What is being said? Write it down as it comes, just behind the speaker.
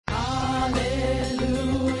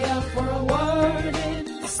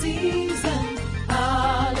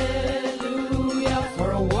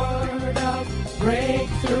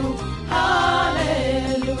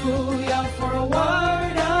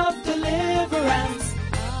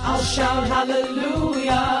I'll shout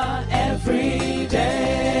hallelujah every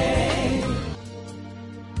day.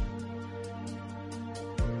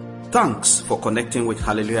 Thanks for connecting with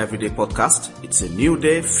Hallelujah Everyday Podcast. It's a new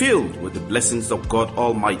day filled with the blessings of God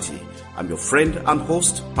Almighty. I'm your friend and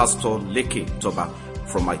host, Pastor Leke Toba.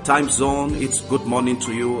 From my time zone, it's good morning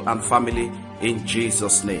to you and family in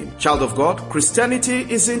Jesus' name. Child of God, Christianity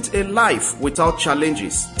isn't a life without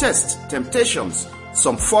challenges, tests, temptations,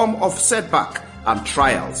 some form of setback and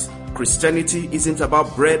trials. Christianity isn't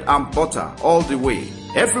about bread and butter all the way.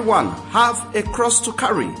 Everyone have a cross to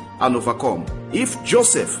carry and overcome. If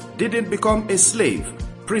Joseph didn't become a slave,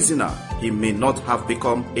 prisoner, he may not have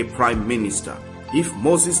become a prime minister. If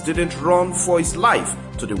Moses didn't run for his life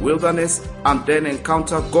to the wilderness and then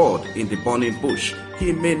encounter God in the burning bush,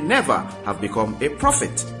 he may never have become a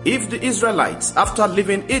prophet. If the Israelites, after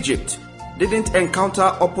leaving Egypt, didn't encounter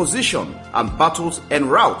opposition and battles en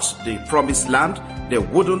route the promised land, they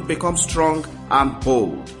wouldn't become strong and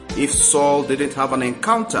bold. If Saul didn't have an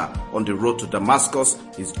encounter on the road to Damascus,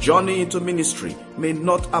 his journey into ministry may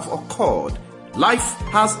not have occurred. Life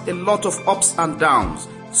has a lot of ups and downs,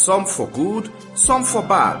 some for good, some for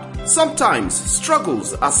bad. Sometimes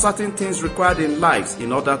struggles are certain things required in lives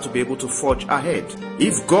in order to be able to forge ahead.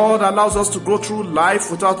 If God allows us to go through life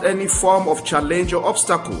without any form of challenge or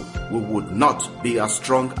obstacle, we would not be as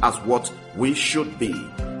strong as what we should be.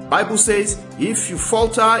 Bible says, if you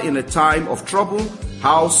falter in a time of trouble,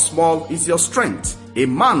 how small is your strength? A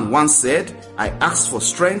man once said, I asked for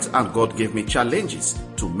strength and God gave me challenges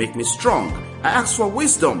to make me strong. I asked for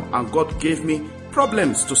wisdom and God gave me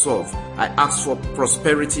problems to solve. I asked for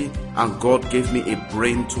prosperity and God gave me a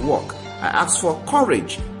brain to work. I asked for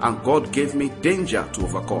courage and God gave me danger to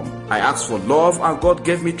overcome. I asked for love and God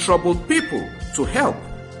gave me troubled people to help.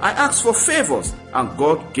 I asked for favors and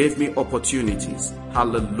God gave me opportunities.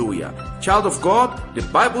 Hallelujah. Child of God, the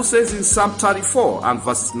Bible says in Psalm 34 and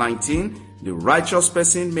verse 19, the righteous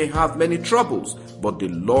person may have many troubles, but the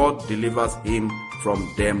Lord delivers him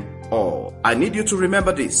from them all. I need you to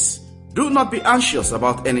remember this. Do not be anxious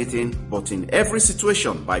about anything, but in every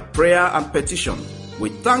situation, by prayer and petition,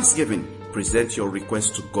 with thanksgiving, present your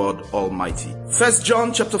request to God Almighty. 1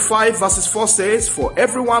 John chapter 5 verses 4 says, for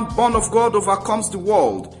everyone born of God overcomes the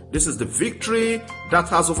world. This is the victory that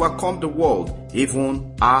has overcome the world,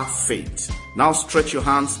 even our faith. Now stretch your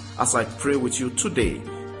hands as I pray with you today.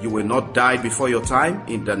 You will not die before your time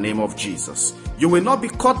in the name of Jesus. You will not be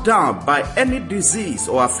cut down by any disease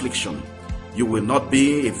or affliction. You will not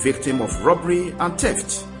be a victim of robbery and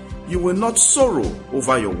theft. You will not sorrow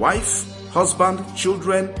over your wife, husband,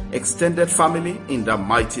 children, extended family in the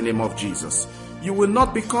mighty name of Jesus. You will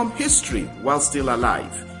not become history while still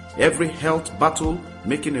alive. Every health battle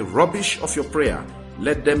making a rubbish of your prayer,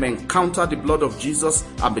 let them encounter the blood of Jesus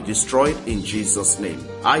and be destroyed in Jesus' name.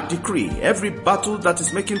 I decree every battle that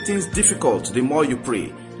is making things difficult the more you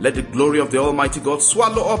pray, let the glory of the Almighty God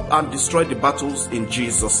swallow up and destroy the battles in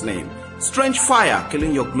Jesus' name. Strange fire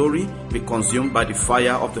killing your glory be consumed by the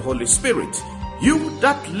fire of the Holy Spirit. You,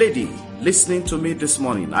 that lady listening to me this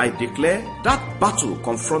morning, I declare that battle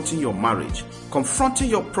confronting your marriage, confronting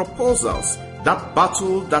your proposals, that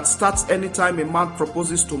battle that starts anytime a man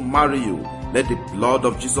proposes to marry you, let the blood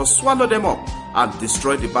of Jesus swallow them up and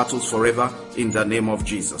destroy the battles forever in the name of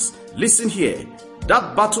Jesus. Listen here.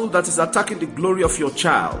 That battle that is attacking the glory of your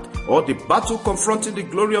child, or the battle confronting the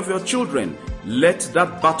glory of your children, let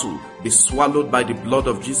that battle be swallowed by the blood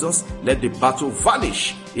of Jesus. Let the battle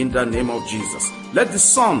vanish in the name of Jesus. Let the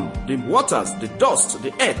sun, the waters, the dust,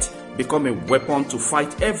 the earth become a weapon to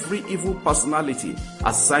fight every evil personality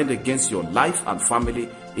assigned against your life and family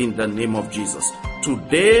in the name of Jesus.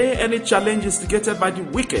 Today, any challenge instigated by the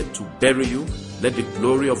wicked to bury you, let the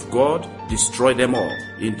glory of God destroy them all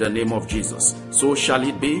in the name of Jesus. So shall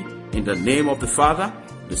it be in the name of the Father,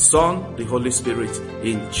 the Son, the Holy Spirit.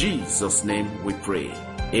 In Jesus' name we pray.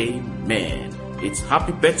 Amen. It's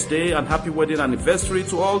happy birthday and happy wedding anniversary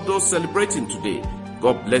to all those celebrating today.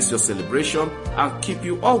 God bless your celebration and keep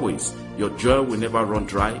you always. Your joy will never run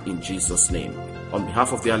dry in Jesus' name. On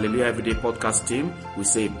behalf of the Hallelujah Everyday Podcast team, we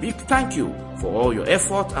say a big thank you for all your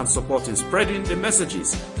effort and support in spreading the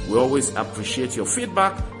messages. We always appreciate your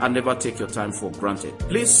feedback and never take your time for granted.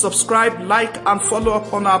 Please subscribe, like, and follow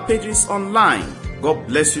up on our pages online. God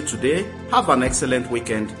bless you today. Have an excellent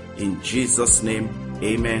weekend. In Jesus' name,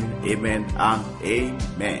 amen, amen, and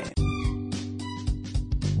amen.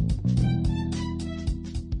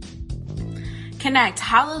 Connect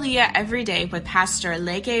Hallelujah every day with Pastor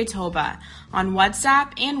Leke Toba on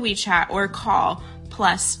WhatsApp and WeChat or call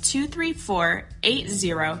 +234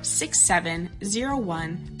 8067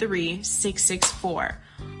 013 664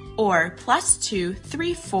 or +2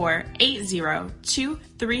 34 80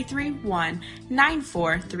 2331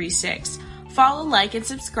 9436. Follow, like, and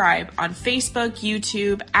subscribe on Facebook,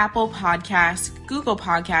 YouTube, Apple Podcasts, Google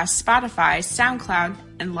Podcasts, Spotify, SoundCloud,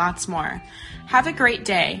 and lots more. Have a great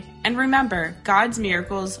day, and remember, God's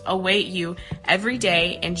miracles await you every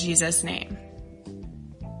day in Jesus' name.